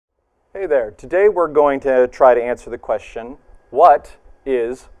Hey there. Today we're going to try to answer the question, what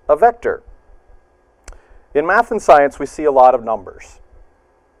is a vector? In math and science, we see a lot of numbers.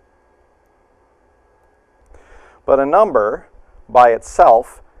 But a number, by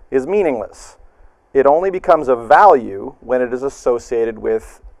itself, is meaningless. It only becomes a value when it is associated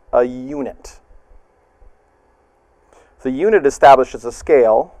with a unit. The unit establishes a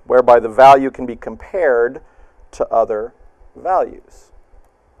scale whereby the value can be compared to other values.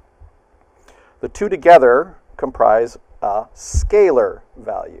 The two together comprise a scalar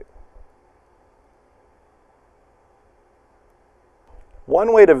value.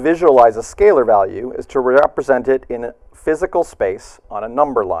 One way to visualize a scalar value is to represent it in a physical space on a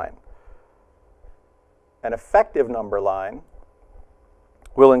number line. An effective number line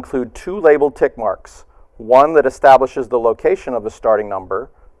will include two labeled tick marks, one that establishes the location of the starting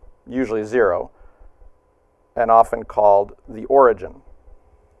number, usually 0, and often called the origin.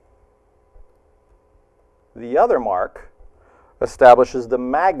 The other mark establishes the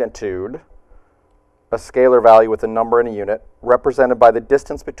magnitude, a scalar value with a number and a unit, represented by the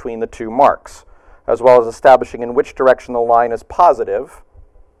distance between the two marks, as well as establishing in which direction the line is positive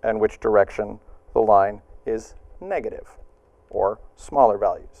and which direction the line is negative, or smaller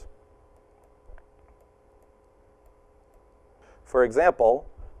values. For example,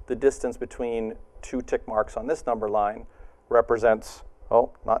 the distance between two tick marks on this number line represents,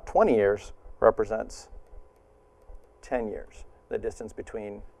 not 20 years, represents 10 years. The distance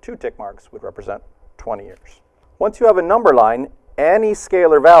between two tick marks would represent 20 years. Once you have a number line, any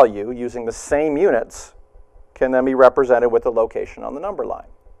scalar value using the same units can then be represented with the location on the number line.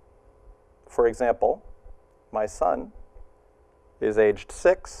 For example, my son is aged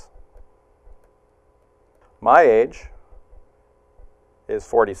 6. My age is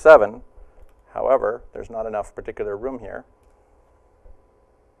 47. However, there's not enough particular room here.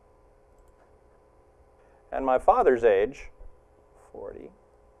 And my father's age, 40,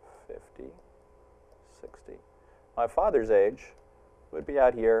 50, 60. My father's age would be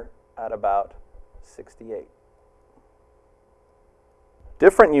out here at about 68.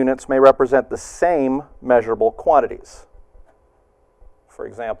 Different units may represent the same measurable quantities. For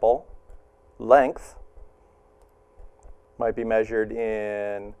example, length might be measured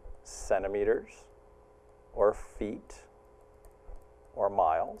in centimeters, or feet, or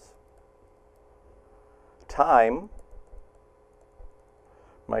miles. Time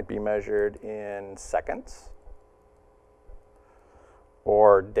might be measured in seconds,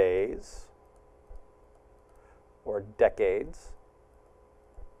 or days, or decades.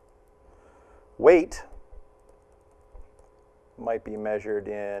 Weight might be measured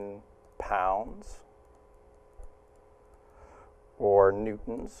in pounds, or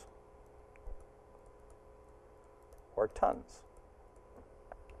newtons, or tons.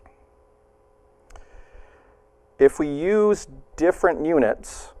 If we use different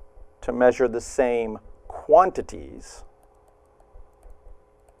units to measure the same quantities,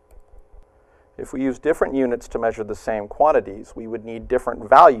 we would need different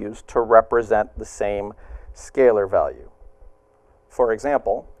values to represent the same scalar value. For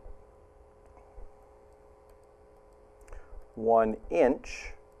example, 1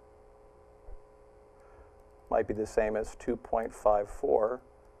 inch might be the same as 2.54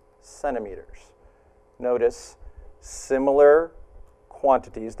 centimeters. Notice, similar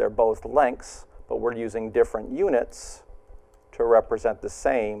quantities, they're both lengths, but we're using different units to represent the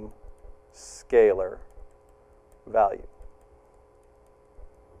same scalar value.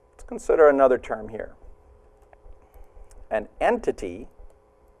 Let's consider another term here. An entity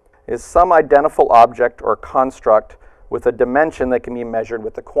is some identifiable object or construct with a dimension that can be measured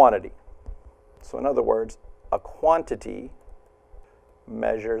with a quantity. So in other words, a quantity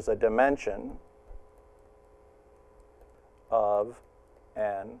measures a dimension of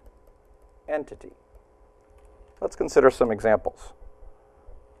an entity. Let's consider some examples.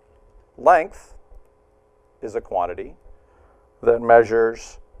 Length is a quantity that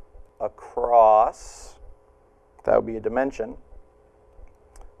measures across, that would be a dimension,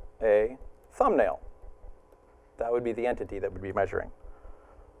 a thumbnail. That would be the entity that would be measuring.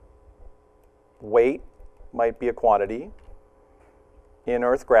 Weight might be a quantity in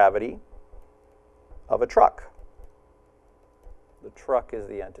Earth gravity of a truck. The truck is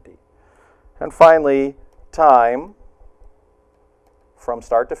the entity. And finally, time from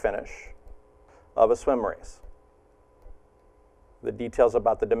start to finish of a swim race. The details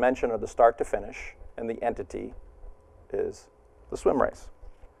about the dimension of the start to finish and the entity is the swim race.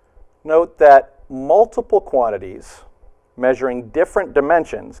 Note that multiple quantities measuring different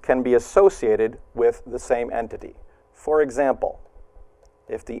dimensions can be associated with the same entity. For example,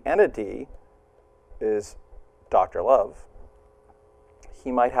 if the entity is Dr. Love,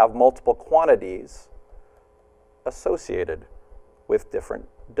 he might have multiple quantities associated with different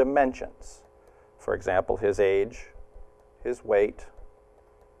dimensions. For example, his age, his weight,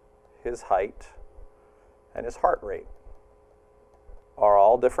 his height, and his heart rate are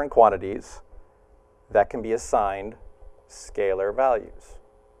all different quantities that can be assigned scalar values.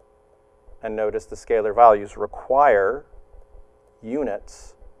 And notice the scalar values require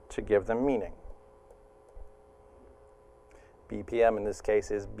units to give them meaning. BPM in this case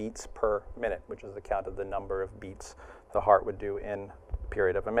is beats per minute, which is the count of the number of beats the heart would do in a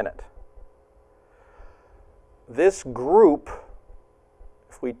period of a minute. This group,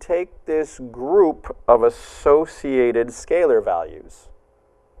 if we take this group of associated scalar values,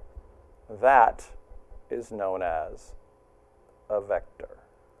 that is known as a vector.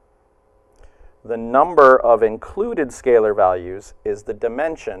 The number of included scalar values is the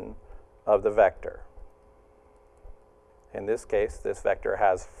dimension of the vector. In this case, this vector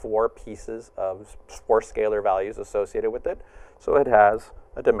has four scalar values associated with it, so it has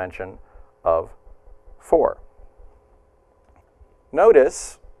a dimension of 4.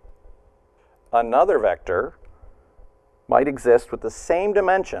 Notice another vector might exist with the same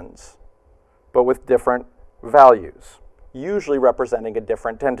dimensions, but with different values, usually representing a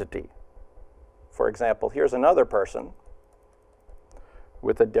different entity. For example, here's another person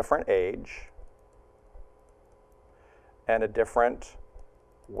with a different age and a different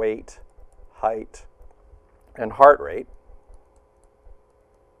weight, height, and heart rate.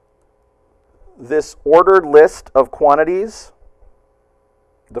 This ordered list of quantities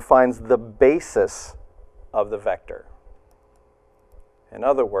defines the basis of the vector. In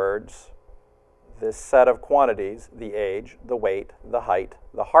other words, this set of quantities, the age, the weight, the height,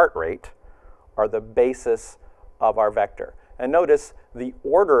 the heart rate, are the basis of our vector. And notice the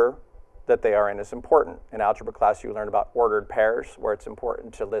order that they are in is important. In algebra class, you learned about ordered pairs, where it's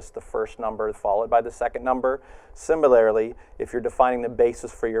important to list the first number followed by the second number. Similarly, if you're defining the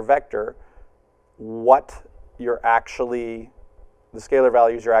basis for your vector, what you're actually, the scalar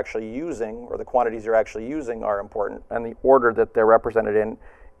values you're actually using, or the quantities you're actually using are important, and the order that they're represented in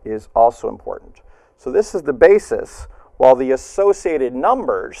is also important. So this is the basis, while the associated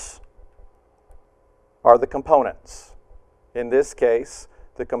numbers are the components. In this case,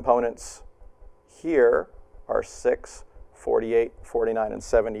 the components here are 6, 48, 49, and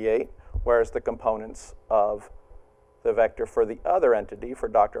 78, whereas the components of the vector for the other entity, for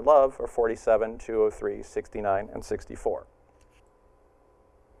Dr. Love, are 47, 203, 69, and 64.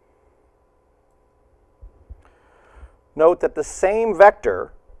 Note that the same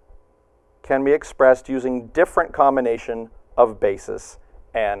vector can be expressed using different combination of basis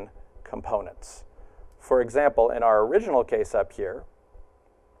and components. For example, in our original case up here,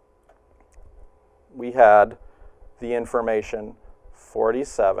 we had the information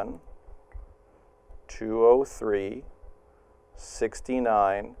 47, 203,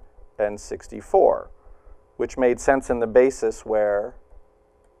 69, and 64, which made sense in the basis where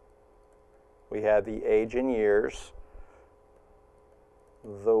we had the age in years,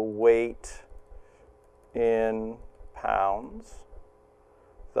 the weight in pounds,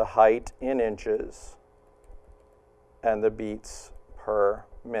 the height in inches, and the beats per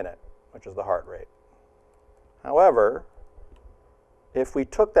minute, which is the heart rate. However, if we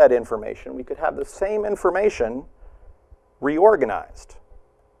took that information, we could have the same information reorganized.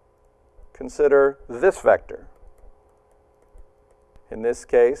 Consider this vector. In this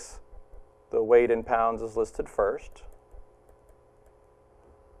case, the weight in pounds is listed first.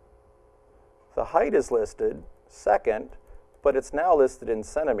 The height is listed second, but it's now listed in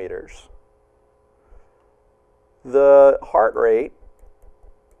centimeters. The heart rate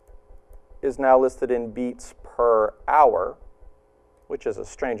is now listed in beats per hour, which is a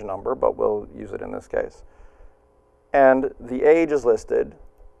strange number, but we'll use it in this case. And the age is listed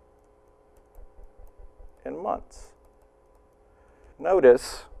in months.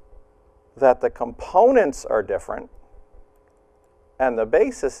 Notice that the components are different and the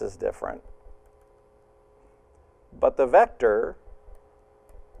basis is different, but the vector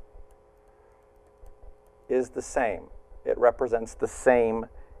is the same. It represents the same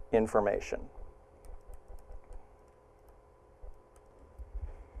information.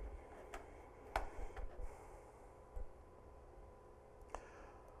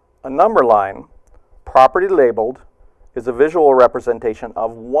 A number line, properly labeled, is a visual representation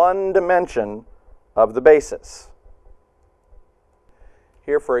of one dimension of the basis.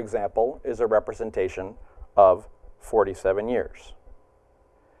 Here, for example, is a representation of 47 years.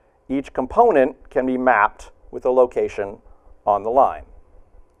 Each component can be mapped with a location on the line.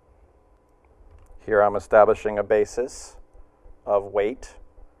 Here I'm establishing a basis of weight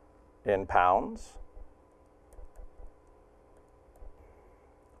in pounds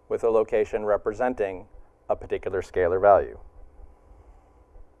with a location representing a particular scalar value.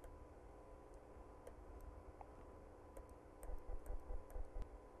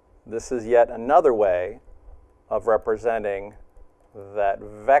 This is yet another way of representing that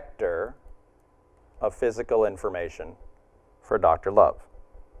vector of physical information for Dr. Love.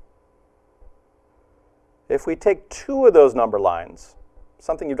 If we take two of those number lines,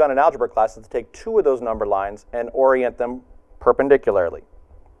 something you've done in algebra class is to take two of those number lines and orient them perpendicularly.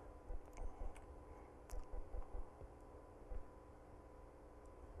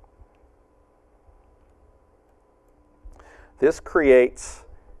 This creates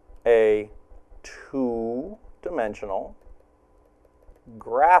a two-dimensional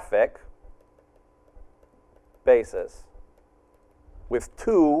graphic basis with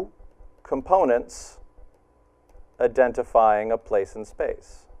two components identifying a place in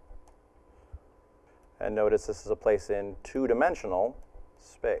space. And notice this is a place in two-dimensional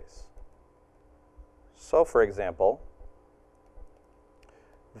space. So, for example,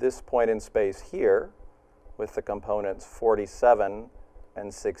 this point in space here with the components 47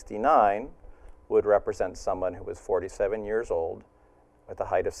 and 69 would represent someone who was 47 years old with a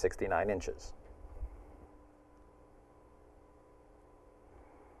height of 69 inches.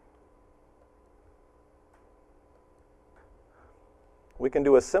 We can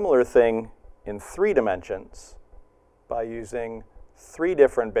do a similar thing in 3 dimensions by using 3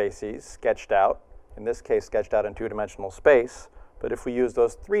 different bases sketched out, in this case sketched out in 2-dimensional space, but if we use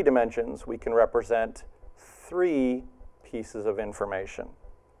those 3 dimensions, we can represent 3 pieces of information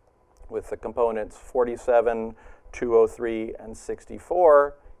with the components 47, 203, and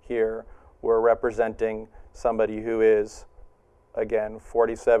 64 here. We're representing somebody who is, again,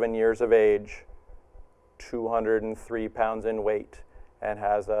 47 years of age, 203 pounds in weight, and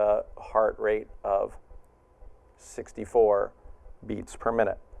has a heart rate of 64 beats per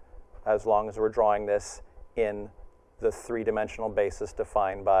minute, as long as we're drawing this in the 3-dimensional basis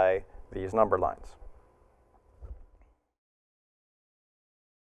defined by these number lines.